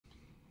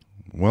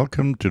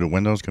Welcome to the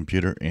Windows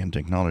Computer and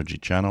Technology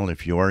channel.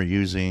 If you are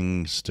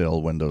using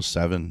still Windows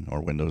 7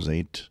 or Windows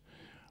 8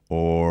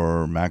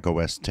 or Mac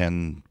OS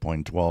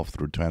 10.12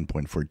 through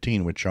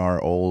 10.14, which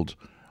are old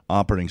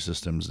operating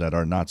systems that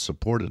are not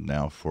supported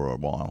now for a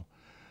while,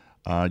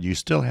 you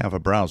still have a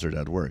browser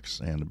that works,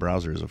 and the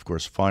browser is, of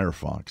course,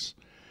 Firefox.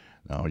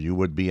 Now, you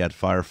would be at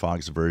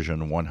Firefox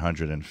version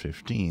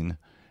 115,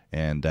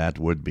 and that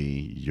would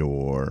be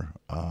your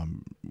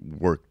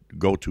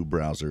go-to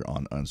browser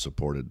on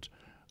unsupported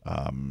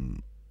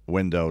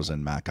Windows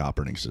and Mac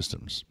operating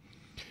systems.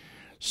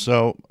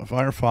 So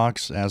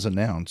Firefox has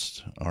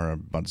announced, or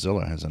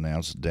Mozilla has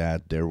announced,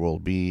 that there will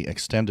be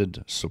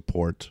extended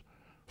support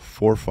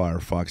for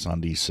Firefox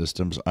on these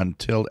systems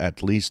until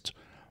at least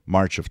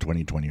March of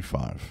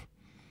 2025.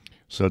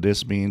 So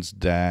this means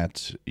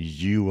that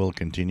you will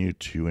continue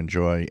to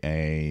enjoy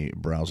a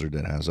browser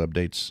that has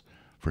updates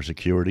for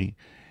security,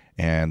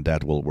 and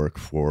that will work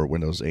for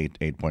Windows 8,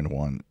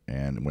 8.1,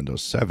 and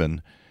Windows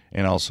 7,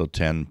 and also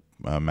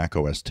Mac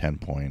OS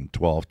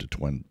 10.12 to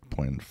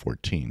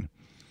 10.14.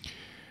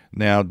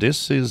 Now,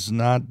 this is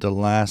not the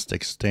last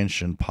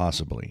extension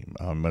possibly.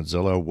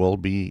 Mozilla will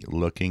be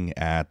looking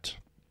at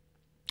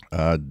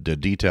the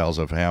details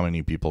of how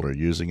many people are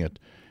using it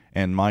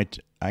and might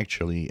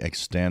actually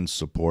extend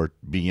support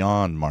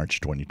beyond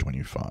March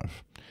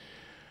 2025.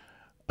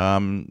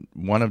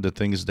 One of the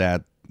things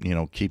that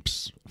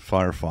keeps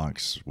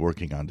Firefox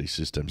working on these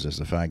systems is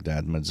the fact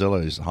that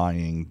Mozilla is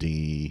eyeing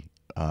the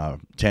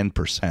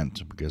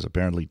 10%, because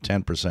apparently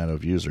 10%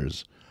 of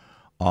users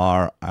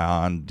are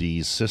on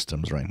these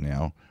systems right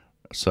now.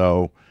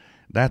 So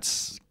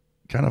that's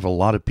kind of a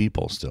lot of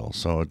people still.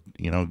 So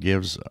it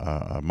gives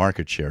a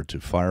market share to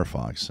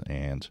Firefox,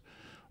 and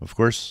of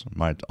course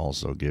might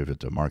also give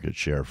it a market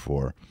share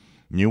for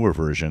newer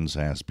versions.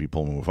 As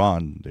people move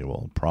on, they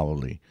will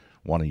probably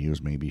want to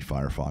use maybe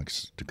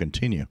Firefox to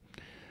continue.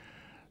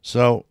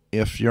 So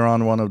if you're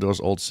on one of those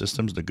old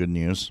systems, the good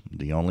news,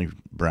 the only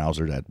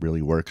browser that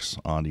really works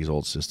on these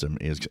old systems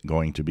is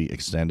going to be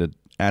extended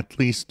at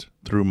least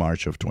through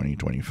March of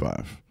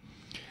 2025.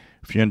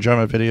 If you enjoy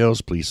my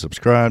videos, please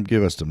subscribe,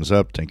 give us thumbs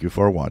up. Thank you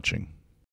for watching.